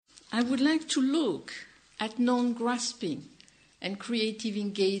I would like to look at non-grasping and creative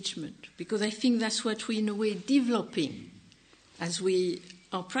engagement, because I think that's what we're in a way developing as we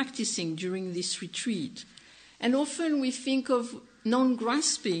are practicing during this retreat. And often we think of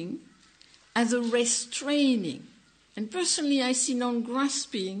non-grasping as a restraining. And personally, I see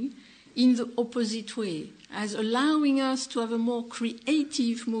non-grasping in the opposite way, as allowing us to have a more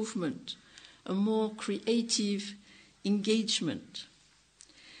creative movement, a more creative engagement.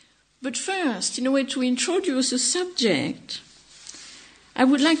 But first, in a way to introduce the subject, I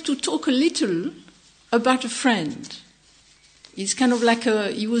would like to talk a little about a friend. He's kind of like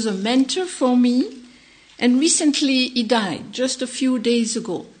he was a mentor for me, and recently he died, just a few days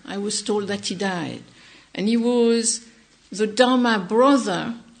ago. I was told that he died. And he was the Dharma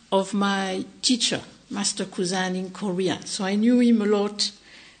brother of my teacher, Master Kuzan in Korea. So I knew him a lot,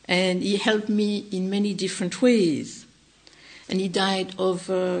 and he helped me in many different ways. And he died of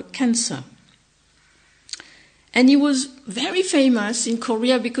cancer. And he was very famous in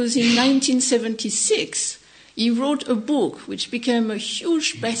Korea because in 1976, he wrote a book which became a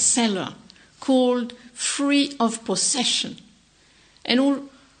huge bestseller called Free of Possession. And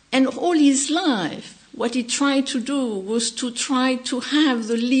all his life, what he tried to do was to try to have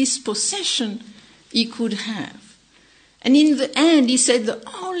the least possession he could have. And in the end, he said the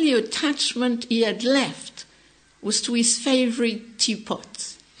only attachment he had left was to his favorite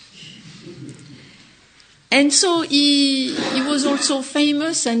teapot. And so he was also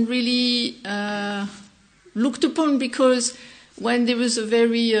famous and really looked upon, because when there was a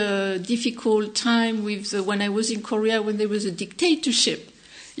very difficult time when I was in Korea, when there was a dictatorship,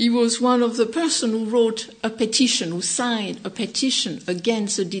 he was one of the person who wrote a petition, who signed a petition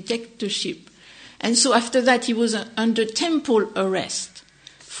against the dictatorship. And so after that, he was under temple arrest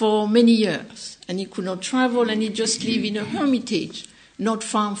for many years. And he could not travel, and he just lived in a hermitage, not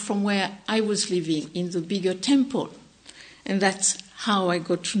far from where I was living, in the bigger temple. And that's how I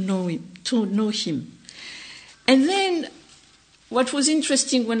got to know him. And then what was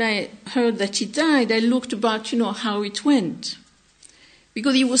interesting when I heard that he died, I looked about, how it went.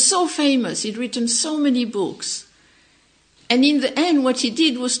 Because he was so famous, he'd written so many books. And in the end, what he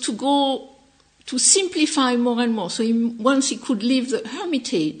did was to go to simplify more and more. So once he could leave the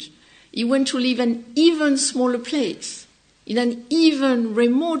hermitage, he went to live in an even smaller place, in an even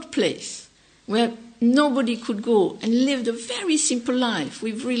remote place, where nobody could go, and lived a very simple life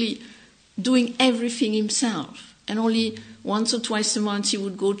with really doing everything himself. And only once or twice a month he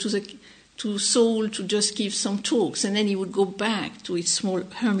would go to Seoul to just give some talks, and then he would go back to his small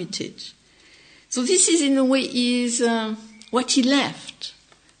hermitage. So this is, in a way, what he left,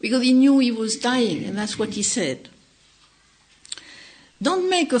 because he knew he was dying, and that's what he said.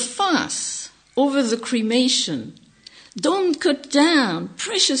 Don't make a fuss over the cremation. Don't cut down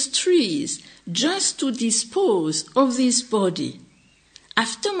precious trees just to dispose of this body.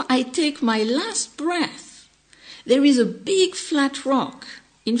 After I take my last breath, there is a big flat rock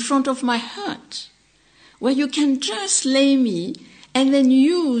in front of my hut where you can just lay me and then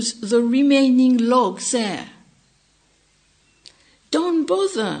use the remaining logs there. Don't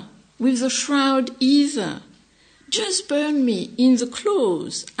bother with the shroud either. Just burn me in the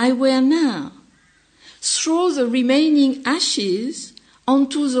clothes I wear now. Throw the remaining ashes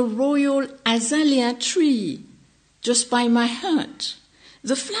onto the royal azalea tree just by my hut.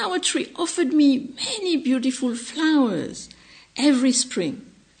 The flower tree offered me many beautiful flowers every spring.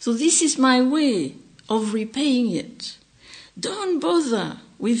 So this is my way of repaying it. Don't bother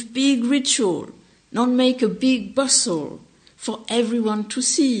with big ritual. Don't make a big bustle for everyone to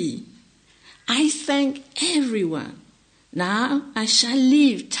see. I thank everyone. Now I shall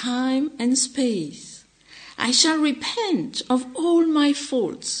leave time and space. I shall repent of all my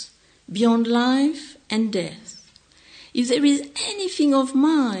faults beyond life and death. If there is anything of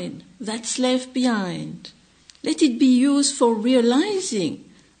mine that's left behind, let it be used for realizing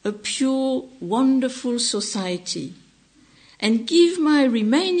a pure, wonderful society. And give my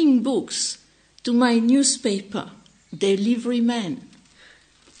remaining books to my newspaper, Delivery Man.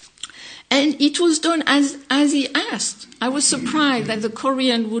 And it was done as he asked. I was surprised that the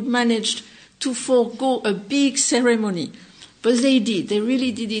Korean would manage to forego a big ceremony. But they did. They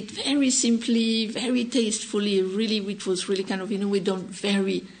really did it very simply, very tastefully. Really, it was really kind of, in a way, done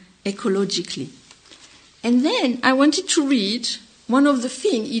very ecologically. And then I wanted to read one of the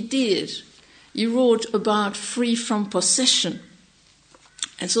things he did. He wrote about free from possession.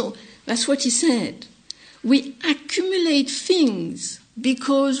 And so that's what he said. We accumulate things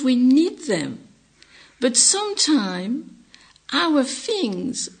because we need them. But sometimes our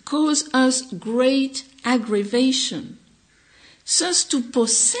things cause us great aggravation. Thus, to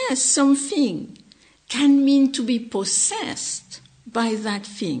possess something can mean to be possessed by that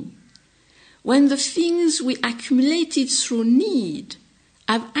thing. When the things we accumulated through need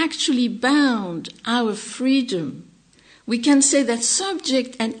have actually bound our freedom, we can say that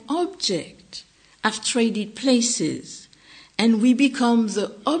subject and object have traded places, and we become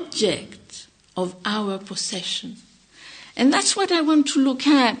the object of our possession. And that's what I want to look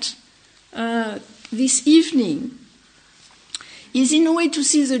at this evening, is in a way to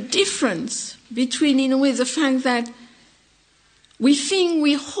see the difference between, in a way, the fact that we think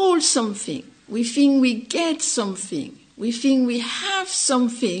we hold something, we think we get something, we think we have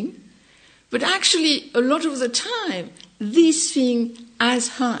something, but actually a lot of the time this thing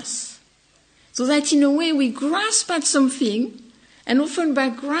has us. So that in a way we grasp at something, and often by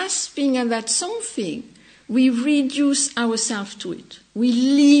grasping at that something, we reduce ourselves to it. We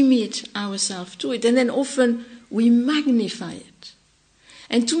limit ourselves to it, and then often we magnify it.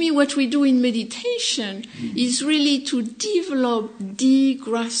 And to me, what we do in meditation is really to develop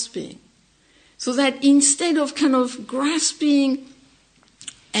de-grasping. So that instead of kind of grasping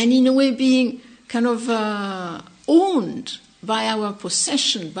and in a way being kind of owned by our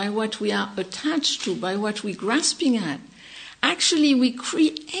possession, by what we are attached to, by what we're grasping at, actually we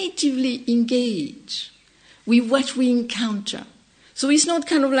creatively engage with what we encounter. So it's not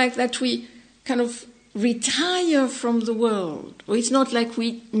kind of like that we kind of retire from the world, or it's not like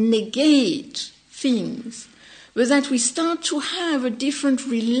we negate things, but that we start to have a different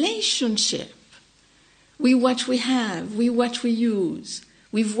relationship with what we have, with what we use,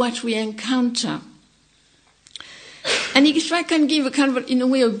 with what we encounter. And if I can give a kind of, in a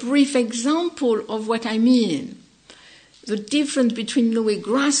way, a brief example of what I mean, the difference between, in a way,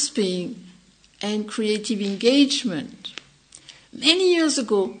 grasping and creative engagement. Many years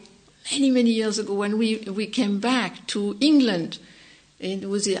ago, when we came back to England, it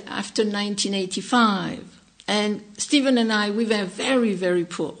was after 1985, and Stephen and I, we were very, very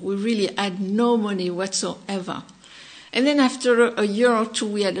poor. We really had no money whatsoever. And then after a year or two,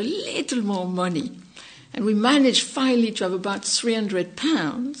 we had a little more money. And we managed finally to have about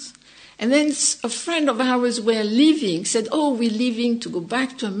 £300. And then a friend of ours were leaving, said, "Oh, we're leaving to go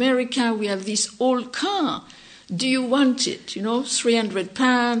back to America. We have this old car. Do you want it? You know,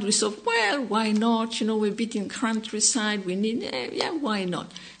 £300. We thought, well, why not? You know, we're a bit in countryside. We need, yeah, why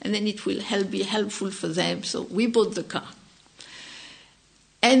not? And then it will be helpful for them. So we bought the car.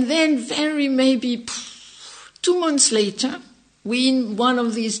 And then maybe 2 months later, we in one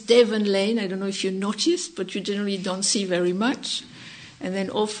of these Devon Lane. I don't know if you noticed, but you generally don't see very much. And then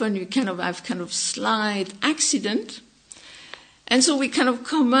often you kind of have kind of slight accident. And so we kind of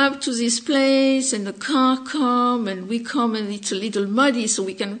come up to this place, and the car come, and we come, and it's a little muddy, so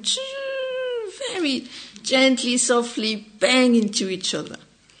we can very gently, softly bang into each other.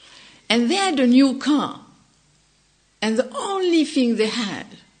 And they had a new car. And the only thing they had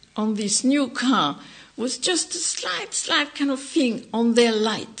on this new car was just a slight kind of thing on their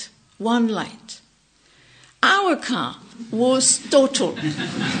light, one light. Our car was total.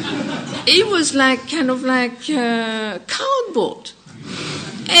 It was like kind of like cardboard.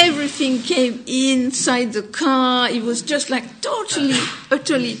 Everything came inside the car. It was just like totally,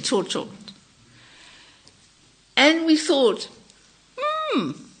 utterly total. And we thought,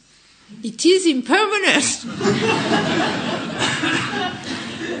 it is impermanent.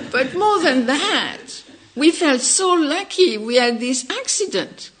 But more than that, we felt so lucky we had this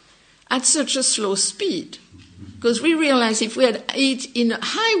accident at such a slow speed. Because we realized if we had it in a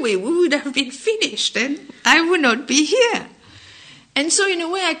highway, we would have been finished and I would not be here. And so in a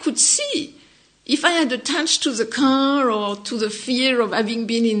way I could see, if I had attached to the car or to the fear of having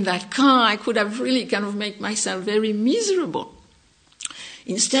been in that car, I could have really kind of made myself very miserable.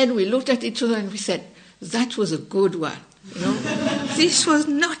 Instead, we looked at each other and we said, that was a good one. You know? This was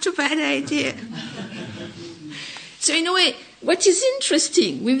not a bad idea. So in a way, what is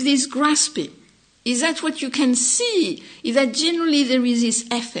interesting with this grasping is that what you can see is that generally there is this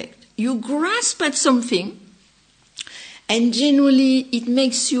effect. You grasp at something, and generally it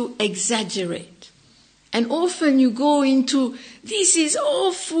makes you exaggerate. And often you go into, this is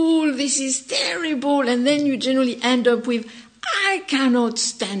awful, this is terrible, and then you generally end up with, I cannot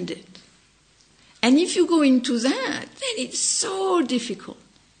stand it. And if you go into that, then it's so difficult.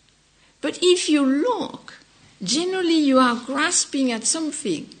 But if you look, generally you are grasping at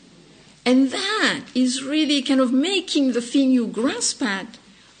something, and that is really kind of making the thing you grasp at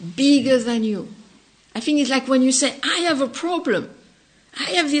bigger than you. I think it's like when you say, I have a problem.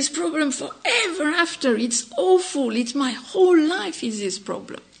 I have this problem forever after. It's awful. It's my whole life is this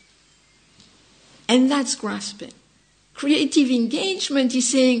problem. And that's grasping. Creative engagement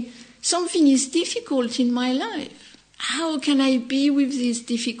is saying, something is difficult in my life. How can I be with this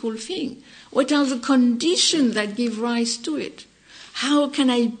difficult thing? What are the conditions that give rise to it? How can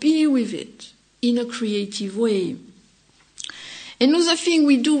I be with it in a creative way? Another thing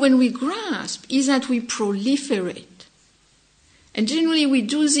we do when we grasp is that we proliferate. And generally we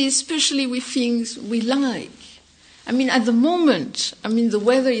do this especially with things we like. At the moment, the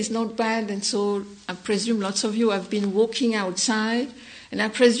weather is not bad, and so I presume lots of you have been walking outside, and I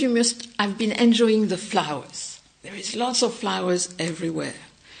presume you have been enjoying the flowers. There is lots of flowers everywhere.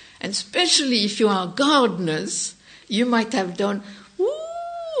 And especially if you are gardeners, you might have done,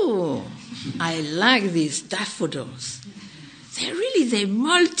 ooh, I like these daffodils. They're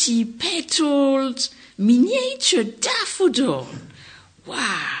multi-petaled, miniature daffodil.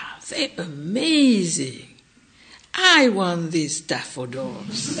 Wow, they're amazing. I want these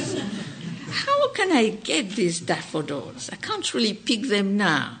daffodils. How can I get these daffodils? I can't really pick them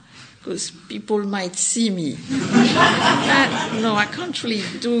now because people might see me. No, I can't really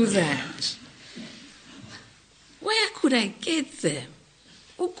do that. Where could I get them?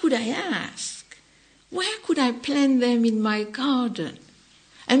 Who could I ask? Where could I plant them in my garden?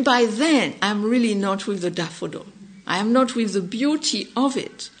 And by then, I'm really not with the daffodil. I am not with the beauty of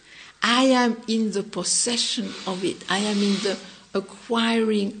it. I am in the possession of it. I am in the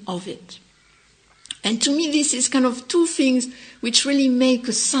acquiring of it. And to me, this is kind of two things which really make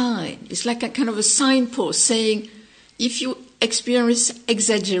a sign. It's like a kind of a signpost saying, if you experience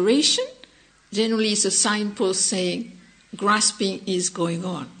exaggeration, generally it's a signpost saying grasping is going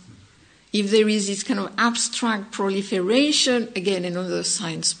on. If there is this kind of abstract proliferation, again, another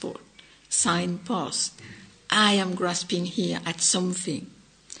signpost. I am grasping here at something.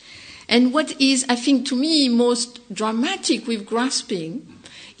 And what is, I think, to me, most dramatic with grasping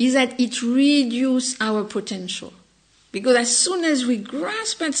is that it reduces our potential. Because as soon as we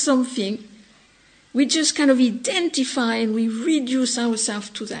grasp at something, we just kind of identify and we reduce ourselves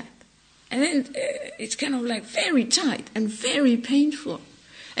to that. And then it's kind of like very tight and very painful.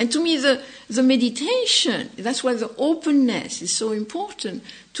 And to me, the meditation, that's why the openness is so important,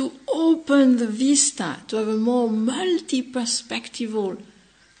 to open the vista, to have a more multi-perspectival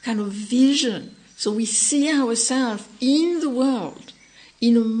kind of vision. So we see ourselves in the world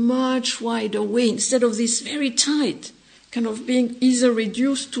in a much wider way, instead of this very tight, kind of being either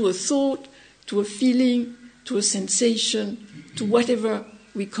reduced to a thought, to a feeling, to a sensation, to whatever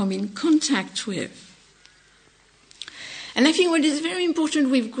we come in contact with. And I think what is very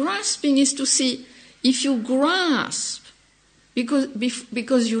important with grasping is to see if you grasp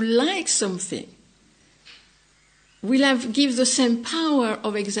because you like something, will give the same power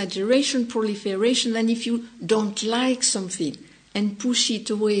of exaggeration, proliferation than if you don't like something and push it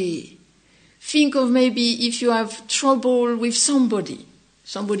away. Think of maybe if you have trouble with somebody.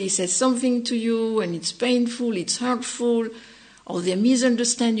 Somebody says something to you and it's painful, it's hurtful, or they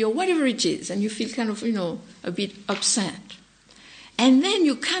misunderstand you, or whatever it is, and you feel kind of, a bit upset. And then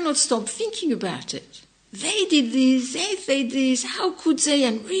you cannot stop thinking about it. They did this, they said this, how could they?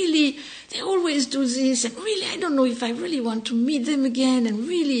 And really, they always do this, and really, I don't know if I really want to meet them again, and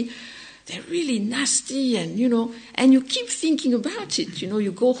really, they're really nasty, and you keep thinking about it.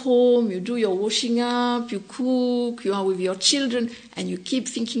 You go home, you do your washing up, you cook, you are with your children, and you keep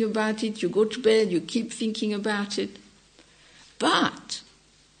thinking about it. You go to bed, you keep thinking about it. But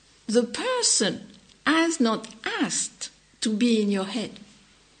the person has not asked to be in your head.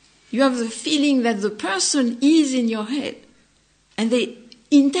 You have the feeling that the person is in your head, and they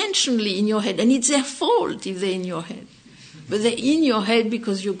intentionally in your head, and it's their fault if they're in your head. But they're in your head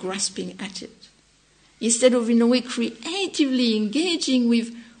because you're grasping at it. Instead of, in a way, creatively engaging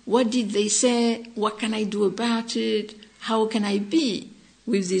with what did they say, what can I do about it, how can I be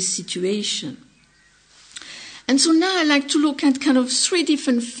with this situation. And so now I like to look at kind of 3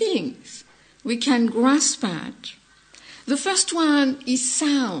 different things we can grasp at. The first one is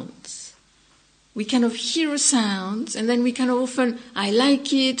sounds. We kind of hear a sound, and then we kind of often, I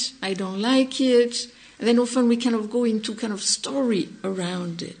like it, I don't like it, and then often we kind of go into kind of story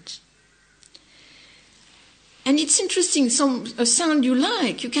around it. And it's interesting, a sound you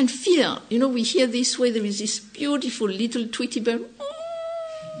like, you can feel. We hear this way, there is this beautiful little tweety bird.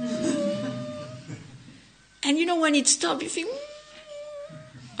 And when it stops, you think,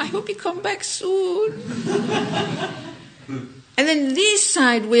 I hope he come back soon. And then this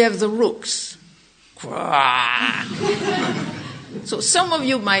side, we have the rooks. So some of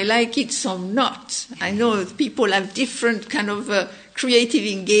you might like it, some not. I know people have different kind of creative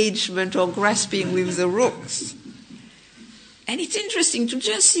engagement or grasping with the rooks. And it's interesting to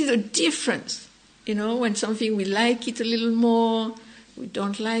just see the difference, when something we like it a little more, we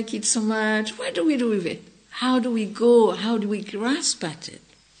don't like it so much. What do we do with it? How do we go? How do we grasp at it?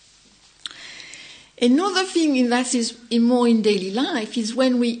 Another thing that is more in daily life is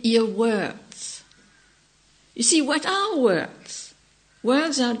when we hear words. You see, what are words?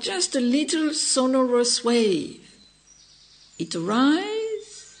 Words are just a little sonorous wave. It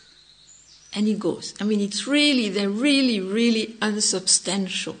arrives and it goes. they're really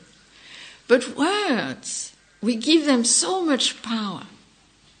unsubstantial. But words, we give them so much power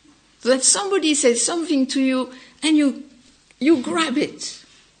that somebody says something to you and you grab it.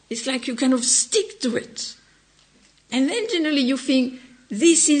 It's like you kind of stick to it. And then generally you think,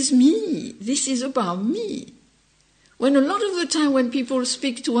 this is me. This is about me. When a lot of the time when people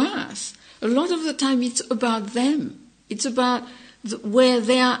speak to us, a lot of the time it's about them. It's about where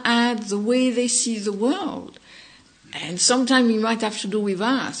they are at, the way they see the world. And sometimes it might have to do with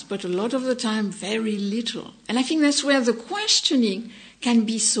us, but a lot of the time very little. And I think that's where the questioning can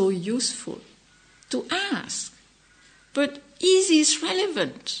be so useful, to ask. But is this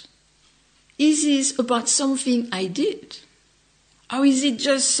relevant? Is this about something I did? Or is it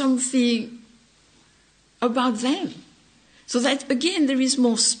just something about them? So that, again, there is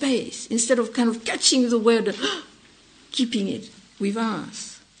more space, instead of kind of catching the word, keeping it with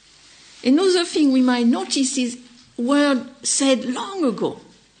us. Another thing we might notice is word said long ago.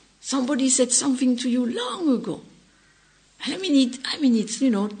 Somebody said something to you long ago. And it's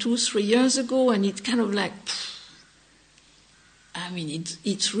 2-3 years ago, and it's kind of like,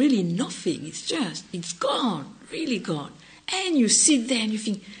 it's really nothing. It's gone, really gone. And you sit there and you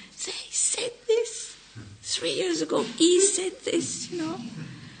think, they said this 3 years ago. He said this,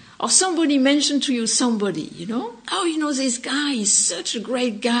 Or somebody mentioned to you somebody, this guy is such a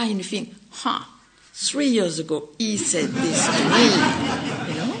great guy. And you think, 3 years ago, he said this to me,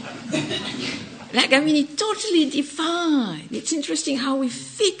 It's totally defined. It's interesting how we're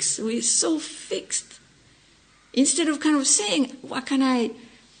so fixed. Instead of kind of saying, what can I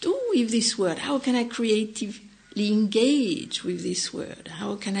do with this word? How can I creatively engage with this word?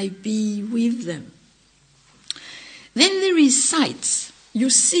 How can I be with them? Then there is sights. You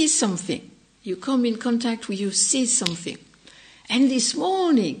see something. You come in contact with, you see something. And this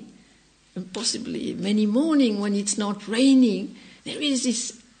morning, and possibly many mornings when it's not raining, there is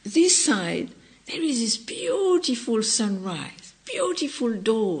this side, there is this beautiful sunrise, beautiful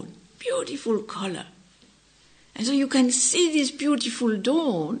dawn, beautiful color. And so you can see this beautiful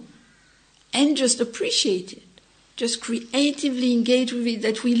dawn and just appreciate it, just creatively engage with it,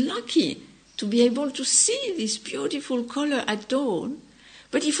 that we're lucky to be able to see this beautiful color at dawn.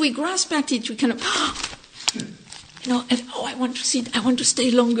 But if we grasp at it, we kind of, I want to see it, I want to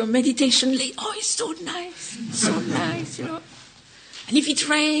stay longer, meditation late, it's so nice, And if it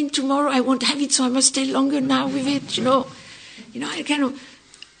rains tomorrow, I won't have it, so I must stay longer now with it, I kind of,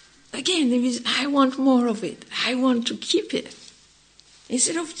 again, there is, I want more of it. I want to keep it.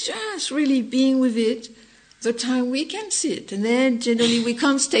 Instead of just really being with it the time we can sit. And then generally we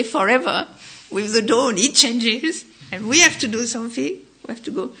can't stay forever with the dawn. It changes. And we have to do something. We have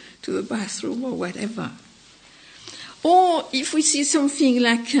to go to the bathroom or whatever. Or if we see something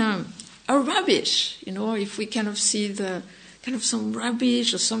like a rubbish, if we kind of see the kind of some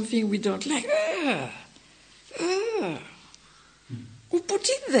rubbish or something we don't like, who put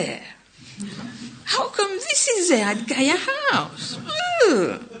it there? How come this is there at Gaia House?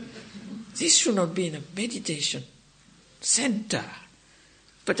 This should not be in a meditation center.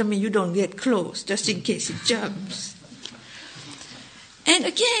 But you don't get close, just in case it jumps. And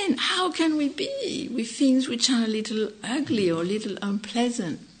again, how can we be with things which are a little ugly or a little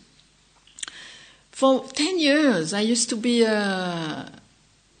unpleasant? For 10 years, I used to be a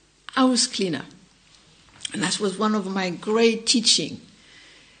house cleaner. And that was one of my great teaching.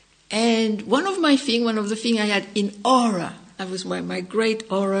 And one of the things I had in aura, that was my great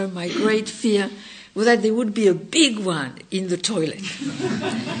aura, my great fear, was that there would be a big one in the toilet.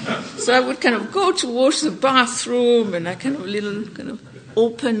 So I would kind of go to wash the bathroom, and I kind of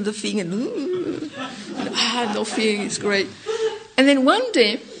open the thing, and nothing, it's great. And then one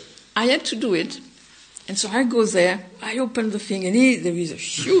day, I had to do it, and so I go there, I open the thing, and there is a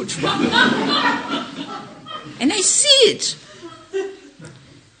huge one. And I see it.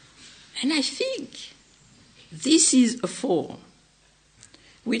 And I think, this is a form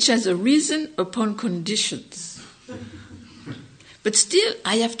which has arisen upon conditions. But still,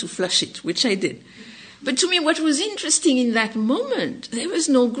 I have to flush it, which I did. But to me, what was interesting in that moment, there was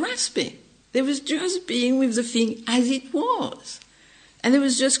no grasping. There was just being with the thing as it was. And there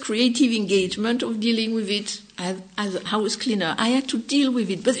was just creative engagement of dealing with it as a house cleaner. I had to deal with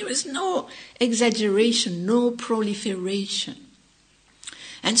it, but there was no exaggeration, no proliferation.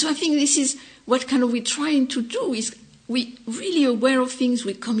 And so I think this is what kind of we're trying to do, is we're really aware of things,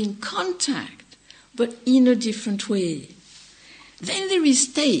 we come in contact, but in a different way. Then there is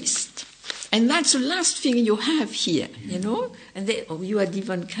taste. And that's the last thing you have here, you know. And you had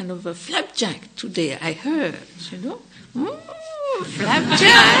even kind of a flapjack today, I heard, you know.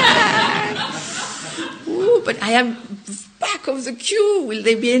 Flapjack! Ooh, but I am back of the queue. Will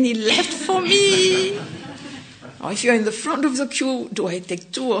there be any left for me? Or if you're in the front of the queue, do I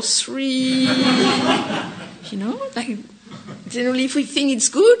take 2 or 3? You know, like generally if we think it's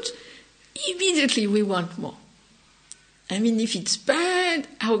good, immediately we want more. I mean, if it's bad,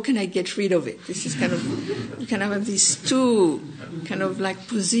 how can I get rid of it? This is kind of, you kind of have these two kind of like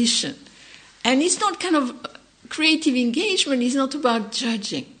position. And it's not kind of, creative engagement is not about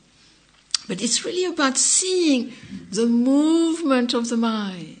judging, but it's really about seeing the movement of the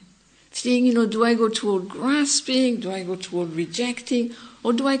mind. Seeing, you know, do I go toward grasping, do I go toward rejecting,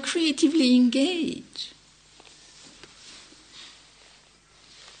 or do I creatively engage?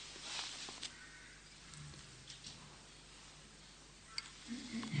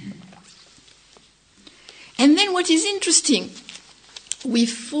 And then what is interesting with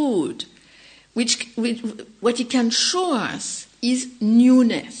food, what it can show us is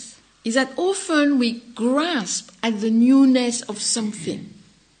newness, is that often we grasp at the newness of something.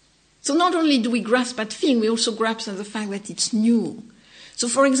 So not only do we grasp at thing, we also grasp at the fact that it's new. So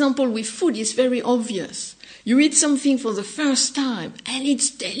for example, with food, it's very obvious. You eat something for the first time, and it's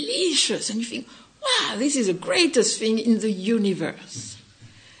delicious, and you think, wow, this is the greatest thing in the universe.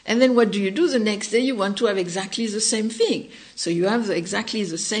 And then what do? The next day you want to have exactly the same thing. So you have exactly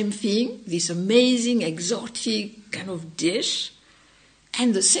the same thing, this amazing, exotic kind of dish.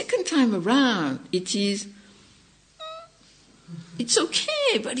 And the second time around, it's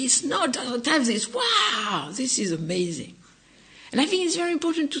okay, but it's not. Doesn't have this, wow, this is amazing. And I think it's very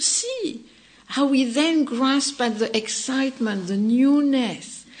important to see how we then grasp at the excitement, the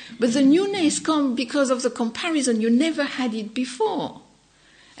newness. But the newness comes because of the comparison. You never had it before.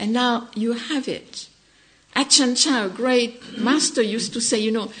 And now you have it. Achan Cha, a great master, used to say,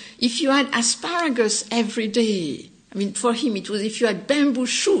 you know, if you had asparagus every day, I mean, for him it was if you had bamboo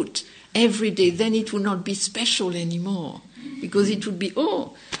shoot every day, then it would not be special anymore. Because it would be,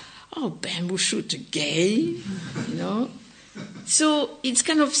 oh, bamboo shoot again, you know. So it's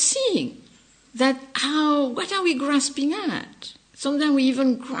kind of seeing that what are we grasping at? Sometimes we're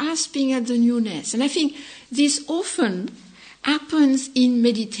even grasping at the newness. And I think this often happens in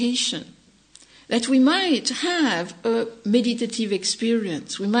meditation, that we might have a meditative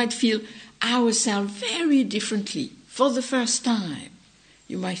experience. We might feel ourselves very differently for the first time.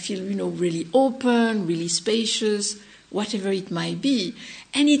 You might feel, you know, really open, really spacious, whatever it might be,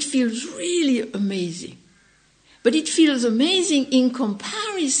 and it feels really amazing. But it feels amazing in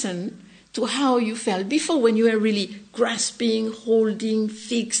comparison to how you felt before, when you were really grasping, holding,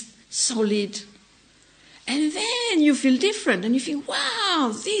 fixed, solid. And then you feel different, and you think,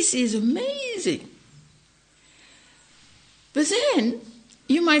 wow, this is amazing. But then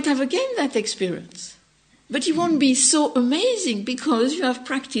you might have again that experience. But it won't be so amazing because you have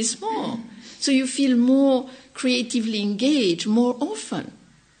practiced more. So you feel more creatively engaged more often.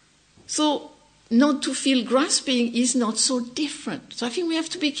 So not to feel grasping is not so different. So I think we have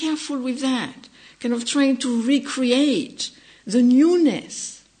to be careful with that, kind of trying to recreate the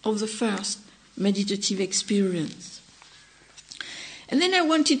newness of the first meditative experience. And then I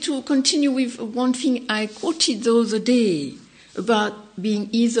wanted to continue with one thing I quoted the other day about being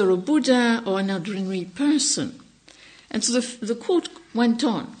either a Buddha or an ordinary person. And so the quote went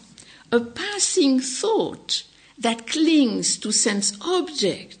on, "A passing thought that clings to sense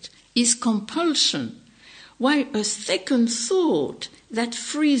object is compulsion, while a second thought that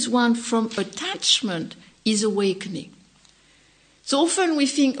frees one from attachment is awakening." So often we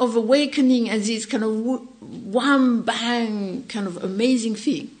think of awakening as this kind of wham, bang, kind of amazing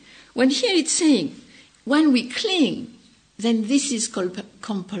thing. When here it's saying, when we cling, then this is called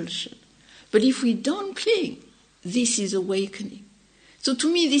compulsion. But if we don't cling, this is awakening. So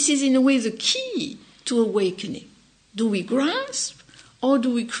to me, this is in a way the key to awakening. Do we grasp or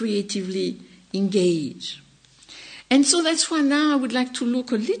do we creatively engage? And so that's why now I would like to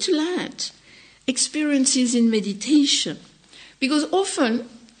look a little at experiences in meditation. Because often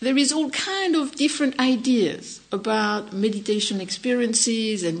there is all kind of different ideas about meditation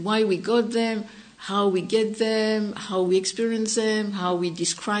experiences and why we got them, how we get them, how we experience them, how we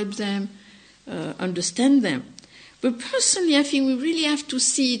describe them, understand them. But personally, I think we really have to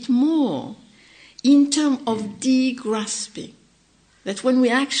see it more in terms of de-grasping. That when we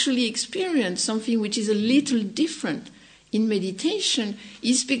actually experience something which is a little different in meditation,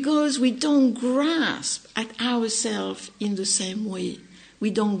 is because we don't grasp at ourselves in the same way. We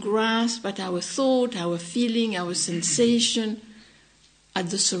don't grasp at our thought, our feeling, our sensation,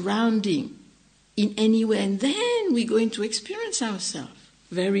 at the surrounding in any way. And then we're going to experience ourselves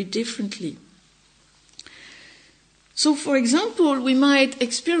very differently. So, for example, we might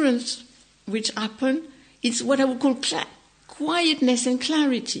experience, which happen, it's what I would call quietness and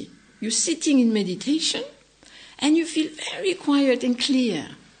clarity. You're sitting in meditation and you feel very quiet and clear.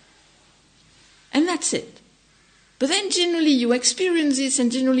 And that's it. But then generally you experience this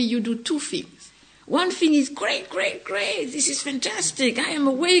and generally you do two things. One thing is, great, this is fantastic, I am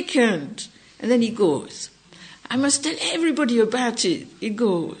awakened. And then it goes. I must tell everybody about it. It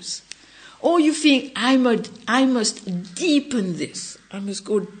goes. Or you think, I must deepen this. I must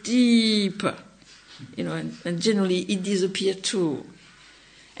go deeper. And generally it disappears too.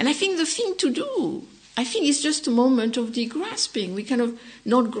 And I think the thing to do, I think it's just a moment of de-grasping. We kind of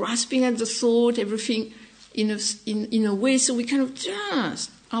not grasping at the thought, everything in a way, so we kind of just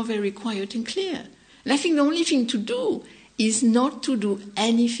are very quiet and clear. And I think the only thing to do is not to do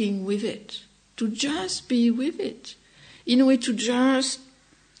anything with it. To just be with it. In a way to just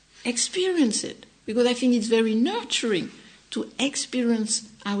experience it. Because I think it's very nurturing to experience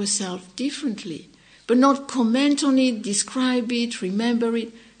ourselves differently. But not comment on it, describe it, remember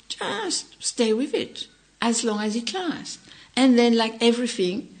it. Just stay with it as long as it lasts. And then, like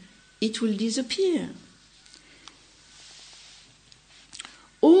everything, it will disappear.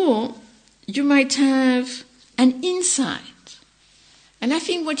 Or you might have an insight. And I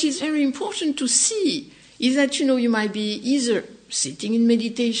think what is very important to see is that, you might be either sitting in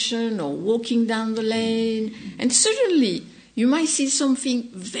meditation or walking down the lane, and suddenly you might see something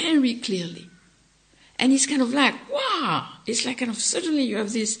very clearly. And it's kind of like, wow! It's like kind of suddenly you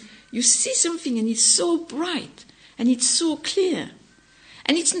have this, you see something and it's so bright and it's so clear.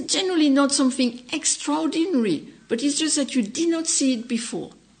 And it's generally not something extraordinary, but it's just that you did not see it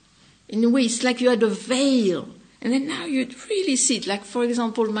before. In a way, it's like you had a veil. And then now you really see it. Like, for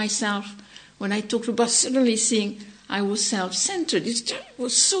example, myself, when I talked about suddenly seeing I was self-centered, it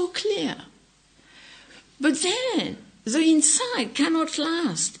was so clear. But then, the insight cannot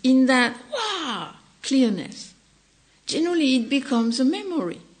last in that, wow, clearness. Generally, it becomes a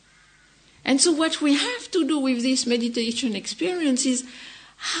memory. And so what we have to do with this meditation experience is,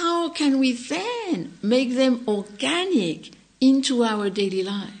 how can we then make them organic into our daily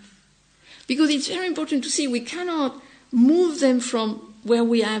life? Because it's very important to see we cannot move them from where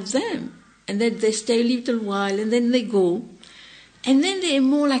we have them, and then they stay a little while, and then they go. And then they are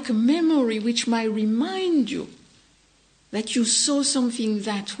more like a memory which might remind you that you saw something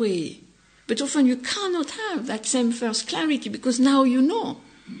that way. But often you cannot have that same first clarity because now you know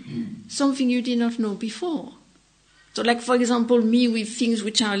something you did not know before. So like, for example, me with things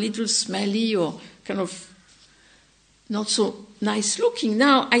which are a little smelly or kind of not so nice looking.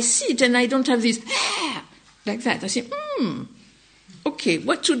 Now I see it and I don't have this, like that. I say, okay,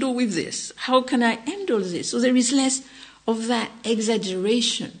 what to do with this? How can I handle this? So there is less of that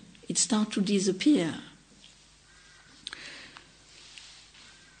exaggeration. It starts to disappear.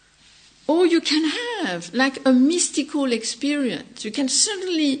 Or you can have like a mystical experience. You can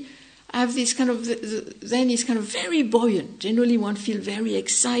suddenly have this kind of, then it's kind of very buoyant. Generally one feels very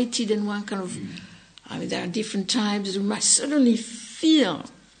excited and one kind of, there are different times. You might suddenly feel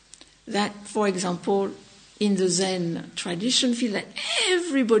that, for example, in the Zen tradition, feel that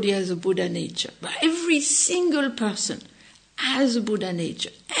everybody has a Buddha nature. But every single person has a Buddha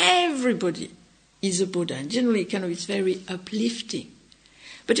nature. Everybody is a Buddha. And generally, kind of, it's very uplifting.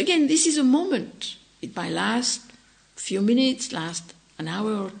 But again, this is a moment. It might last a few minutes, last an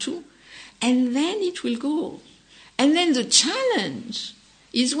hour or two, and then it will go. And then the challenge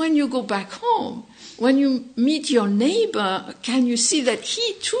is when you go back home, when you meet your neighbor, can you see that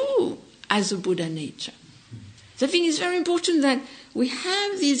he too has a Buddha nature? So I think it's very important that we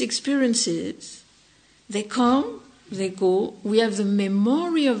have these experiences. They come, they go, we have the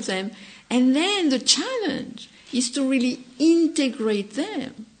memory of them, and then the challenge is to really integrate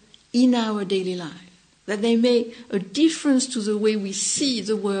them in our daily life, that they make a difference to the way we see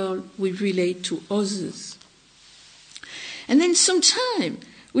the world, we relate to others. And then sometime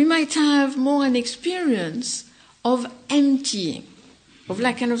we might have more an experience of emptying, of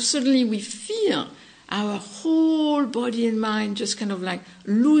like kind of suddenly we feel our whole body and mind just kind of like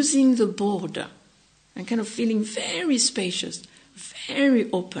losing the border and kind of feeling very spacious,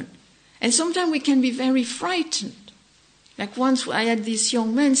 very open. And sometimes we can be very frightened Like once I had this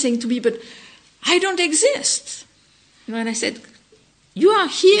young man saying to me, but I don't exist. And I said, you are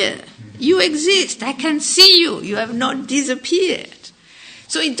here. You exist. I can see you. You have not disappeared.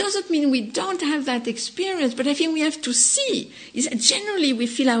 So it doesn't mean we don't have that experience, but I think we have to see is that generally we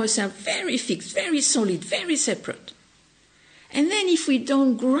feel ourselves very fixed, very solid, very separate. And then if we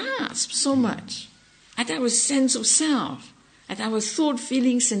don't grasp so much at our sense of self, at our thought,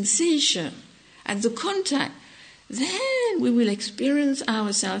 feeling, sensation, at the contact, then we will experience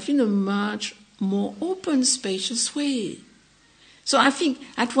ourselves in a much more open, spacious way. So I think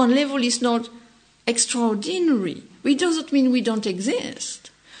at one level it's not extraordinary. It doesn't mean we don't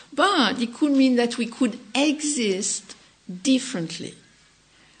exist, but it could mean that we could exist differently.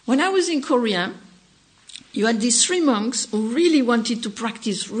 When I was in Korea, you had these 3 monks who really wanted to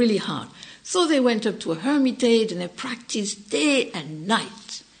practice really hard. So they went up to a hermitage and they practiced day and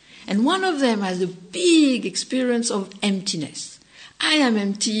night. And one of them has a big experience of emptiness. I am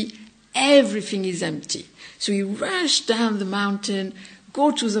empty, everything is empty. So he rushed down the mountain,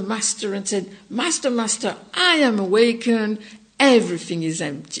 go to the master and said, Master, I am awakened, everything is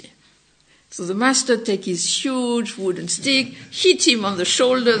empty. So the master take his huge wooden stick, hit him on the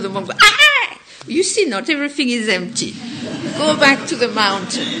shoulder, the monk goes, ah! You see, not everything is empty. Go back to the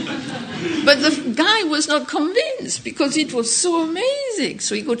mountain. But the guy was not convinced because it was so amazing.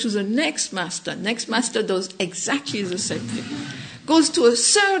 So he goes to the next master. Next master does exactly the same thing. Goes to a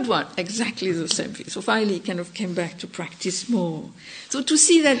third one, exactly the same thing. So finally he kind of came back to practice more. So to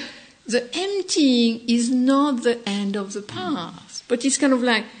see that the emptying is not the end of the path, but it's kind of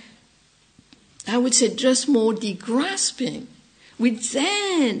like, I would say, just more degrasping, which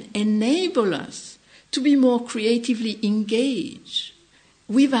then enable us to be more creatively engaged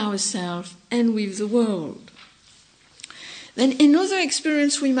with ourselves and with the world. Then another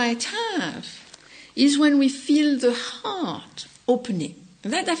experience we might have is when we feel the heart opening.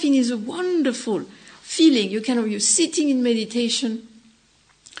 And that, I think, is a wonderful feeling. You're sitting in meditation,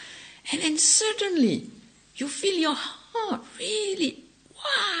 and then suddenly you feel your heart really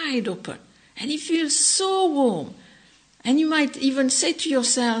wide open, and it feels so warm. And you might even say to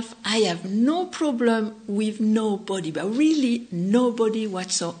yourself, I have no problem with nobody, but really nobody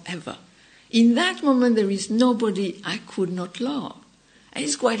whatsoever. In that moment, there is nobody I could not love. And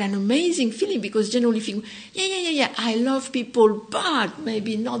it's quite an amazing feeling because generally you think, yeah, I love people, but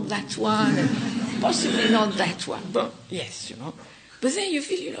maybe not that one, and possibly not that one, but yes, But then you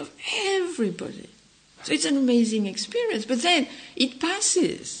feel you love everybody. So it's an amazing experience. But then it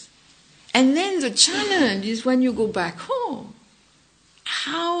passes. And then the challenge is when you go back home,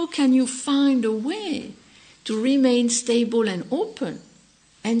 how can you find a way to remain stable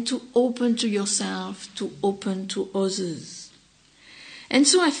and to open to yourself, to open to others? And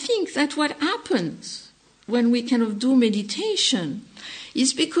so I think that what happens when we kind of do meditation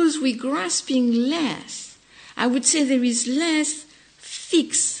is because we're grasping less. I would say there is less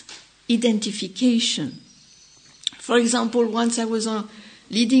fixed identification. For example, once I was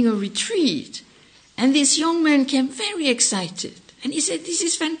leading a retreat, and this young man came very excited. And he said, this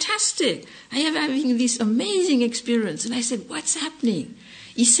is fantastic. I am having this amazing experience. And I said, what's happening?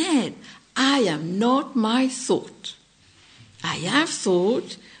 He said, I am not my thought. I have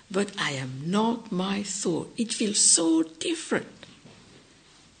thought, but I am not my thought. It feels so different.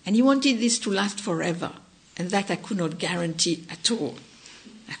 And he wanted this to last forever. And that I could not guarantee at all.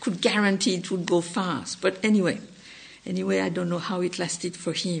 I could guarantee it would go fast. But anyway, I don't know how it lasted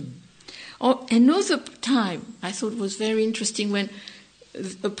for him. Or another time I thought was very interesting when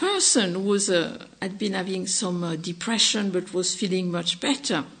a person who had been having some depression but was feeling much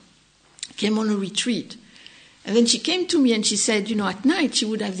better came on a retreat. And then she came to me and she said, at night she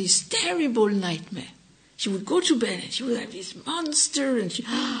would have this terrible nightmare. She would go to bed and she would have this monster and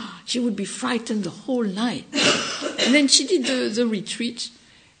she would be frightened the whole night. And then she did the retreat.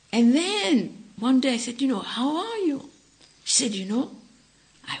 And then one day I said, how are you? She said,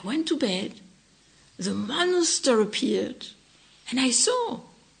 I went to bed, the monster appeared, and I saw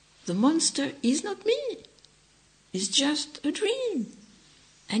the monster is not me. It's just a dream.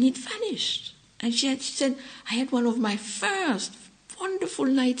 And it vanished. And she said, I had one of my first wonderful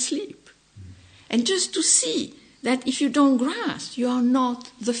night's sleep. And just to see that if you don't grasp, you are not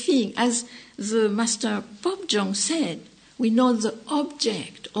the thing. As the Master Pop Jong said, we're not the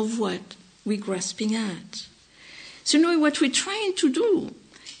object of what we're grasping at. So what we're trying to do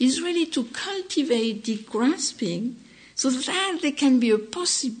is really to cultivate the grasping so that there can be a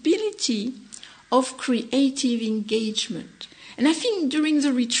possibility of creative engagement. And I think during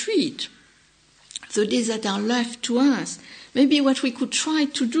the retreat, the days that are left to us, maybe what we could try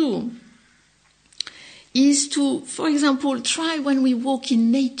to do is to, for example, try when we walk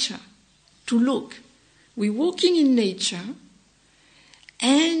in nature, to look. We're walking in nature,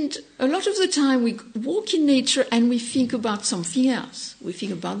 and a lot of the time we walk in nature and we think about something else. We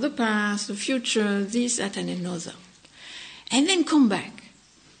think about the past, the future, this, that, and another. And then come back.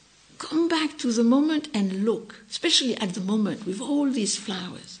 Come back to the moment and look, especially at the moment with all these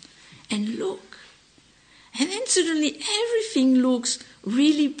flowers, and look. And then suddenly everything looks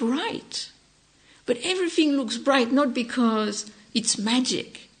really bright. But everything looks bright not because it's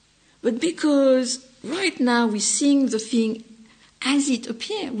magic, but because right now we're seeing the thing as it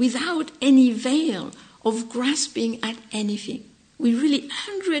appears, without any veil of grasping at anything. We're really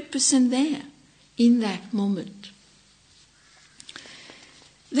 100% there in that moment.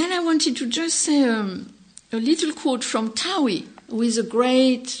 Then I wanted to just say a little quote from Taoyi, who is a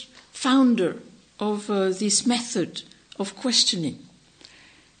great founder of this method of questioning.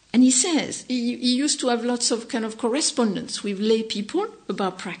 And he says, he used to have lots of kind of correspondence with lay people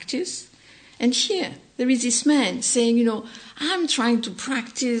about practice. And here, there is this man saying, I'm trying to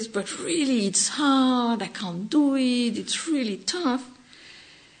practice, but really it's hard, I can't do it, it's really tough.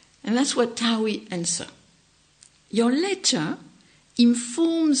 And that's what Taoyi answered. Your letter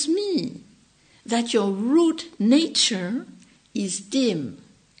informs me that your root nature is dim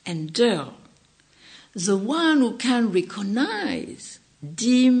and dull. The one who can recognize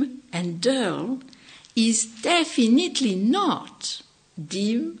dim and dull is definitely not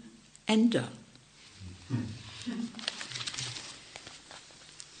dim and dull.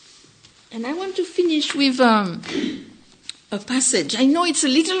 And I want to finish with a passage. I know it's a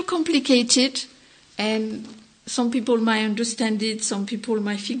little complicated, and some people might understand it, some people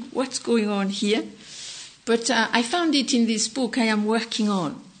might think, what's going on here? But I found it in this book I am working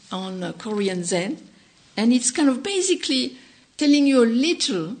on Korean Zen, and it's kind of basically telling you a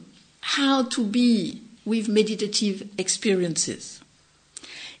little how to be with meditative experiences.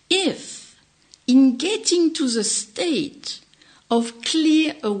 If, in getting to the state of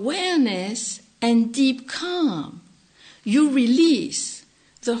clear awareness and deep calm, you release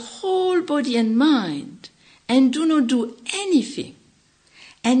the whole body and mind and do not do anything,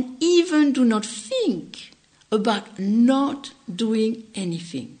 and even do not think about not doing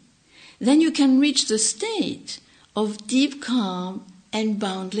anything, then you can reach the state of deep calm and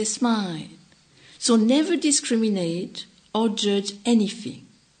boundless mind. So never discriminate or judge anything.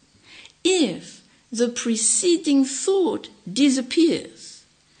 If the preceding thought disappears,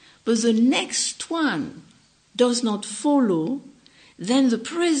 but the next one does not follow, then the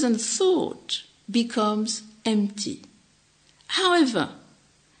present thought becomes empty. However,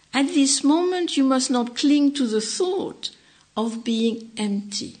 at this moment you must not cling to the thought of being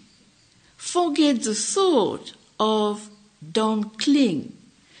empty. Forget the thought of don't cling.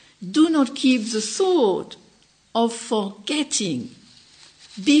 Do not keep the thought of forgetting.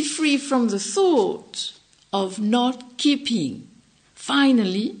 Be free from the thought of not keeping.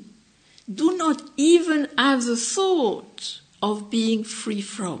 Finally, do not even have the thought of being free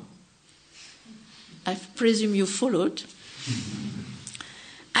from. I presume you followed.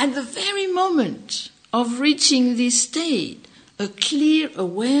 At the very moment of reaching this state, a clear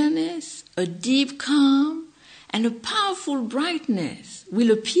awareness, a deep calm, and a powerful brightness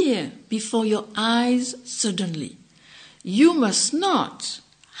will appear before your eyes suddenly. You must not,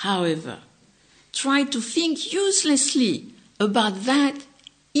 however, try to think uselessly about that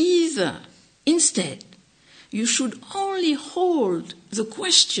either. Instead, you should only hold the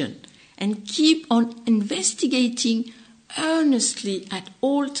question and keep on investigating earnestly at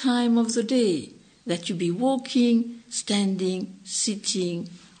all time of the day, that you be walking, standing, sitting,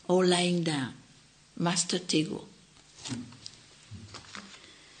 or lying down. Master Tego.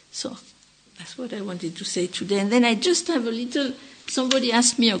 So, that's what I wanted to say today. And then I just have a little, somebody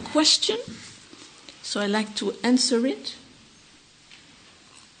asked me a question, so I like to answer it.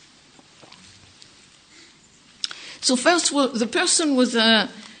 So first, the person was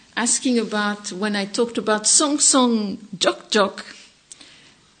asking about when I talked about Song Song Jok Jok,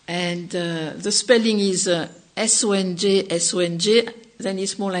 and the spelling is S-O-N-J, S-O-N-J, then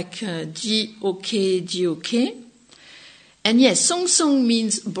it's more like G-O-K, G-O-K. And yes, Song Song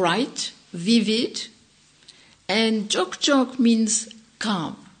means bright, vivid, and Jok Jok means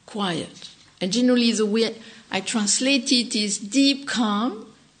calm, quiet. And generally the way I translate it is deep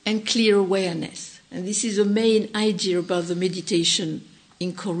calm and clear awareness. And this is the main idea about the meditation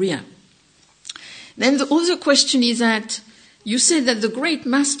in Korea. Then the other question is that you said that the great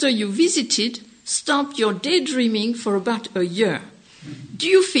master you visited stopped your daydreaming for about a year. Do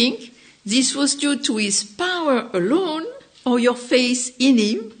you think this was due to his power alone, or your faith in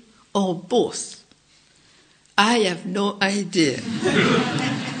him, or both? I have no idea.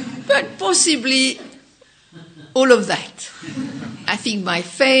 But possibly all of that. I think my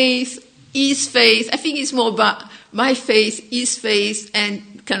faith is faith. I think it's more about my faith is faith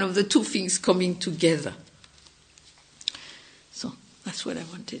and kind of the two things coming together. So that's what I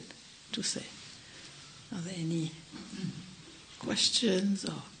wanted to say. Are there any questions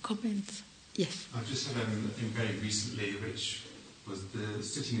or comments? Yes. I've just had a thing very recently which was the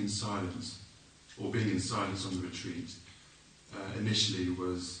sitting in silence or being in silence on the retreat. Initially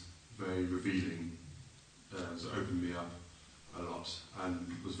was very revealing, so it opened me up a lot and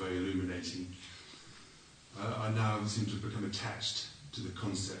was very illuminating. I now seem to have become attached to the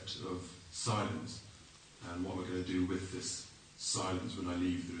concept of silence and what we're going to do with this silence when I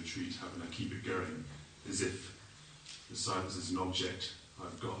leave the retreat. How can I keep it going as if the silence is an object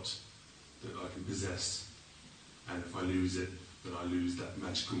I've got that I can possess, and if I lose it, then I lose that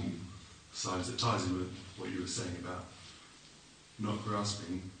magical silence that ties in with what you were saying about not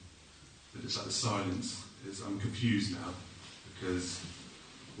grasping. But it's like the silence is, I'm confused now because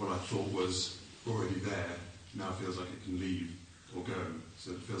what I thought was already there now feels like it can leave or go.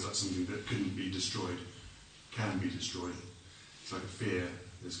 So it feels like something that couldn't be destroyed can be destroyed. It's like a fear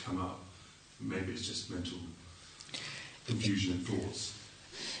has come up. Maybe it's just mental confusion and thoughts.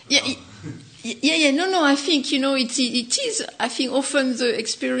 No. I think, it is, I think, often the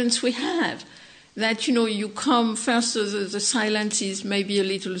experience we have that, you come first, the silence is maybe a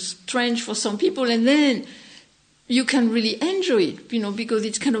little strange for some people, and then you can really enjoy it, because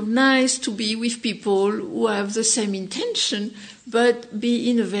it's kind of nice to be with people who have the same intention, but be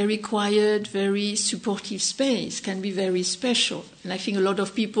in a very quiet, very supportive space can be very special. And I think a lot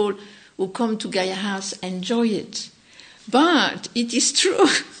of people who come to Gaia House enjoy it. But it is true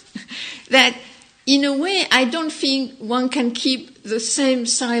that, in a way, I don't think one can keep the same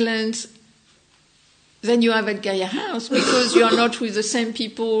silence than you have at Gaia House because you are not with the same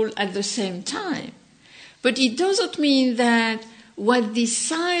people at the same time. But it doesn't mean that what this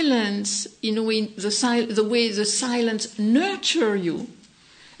silence, the way the silence nurtures you,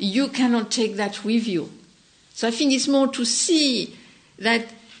 you cannot take that with you. So I think it's more to see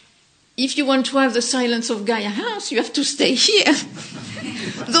that if you want to have the silence of Gaia House, you have to stay here.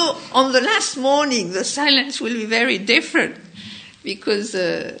 Though on the last morning, the silence will be very different because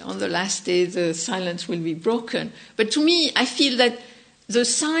on the last day, the silence will be broken. But to me, I feel that the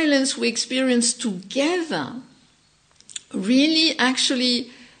silence we experience together really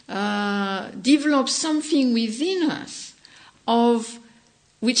actually develops something within us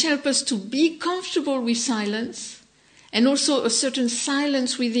which helps us to be comfortable with silence, and also a certain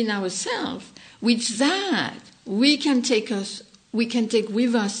silence within ourselves, which that we can take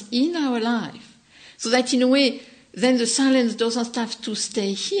with us in our life, so that in a way, then the silence doesn't have to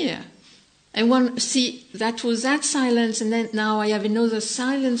stay here. And one see that was that silence, and then now I have another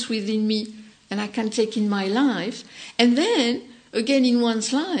silence within me, and I can take in my life. And then again in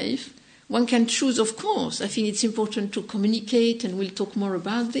one's life, one can choose. Of course, I think it's important to communicate, and we'll talk more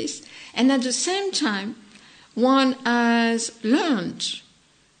about this. And at the same time, one has learned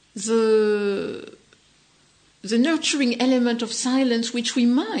the nurturing element of silence, which we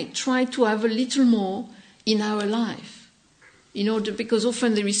might try to have a little more in our life. Because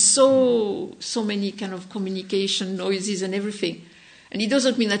often there is so many kind of communication noises and everything. And it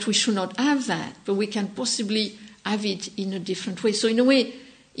doesn't mean that we should not have that, but we can possibly have it in a different way. So in a way,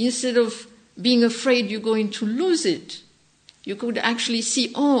 instead of being afraid you're going to lose it, you could actually see,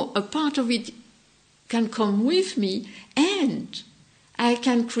 a part of it can come with me, and I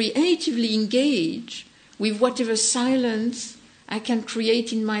can creatively engage with whatever silence I can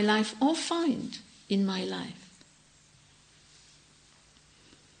create in my life or find in my life.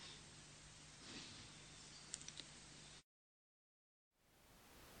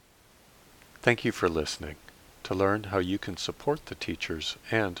 Thank you for listening. To learn how you can support the teachers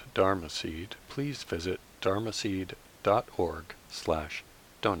and Dharma Seed, please visit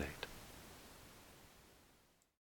dharmaseed.org/donate.